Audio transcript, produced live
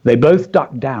They both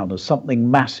ducked down as something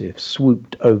massive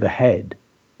swooped overhead.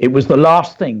 It was the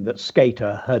last thing that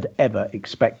Skater had ever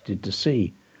expected to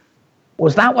see.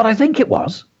 Was that what I think it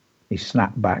was? He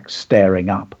snapped back, staring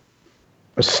up.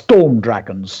 A storm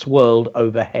dragon swirled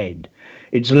overhead.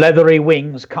 Its leathery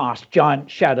wings cast giant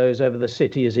shadows over the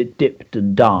city as it dipped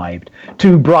and dived.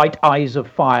 Two bright eyes of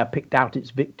fire picked out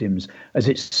its victims as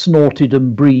it snorted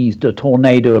and breathed a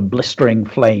tornado of blistering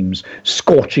flames,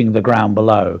 scorching the ground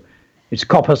below. Its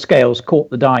copper scales caught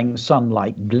the dying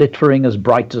sunlight, glittering as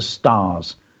bright as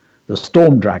stars. The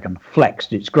storm dragon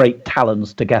flexed its great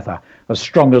talons together, as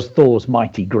strong as Thor's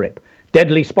mighty grip.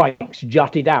 Deadly spikes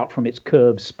jutted out from its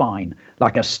curved spine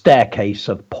like a staircase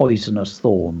of poisonous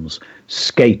thorns.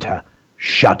 Skater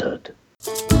shuddered.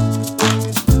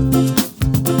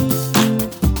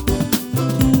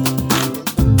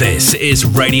 This is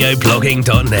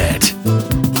radioblogging.net.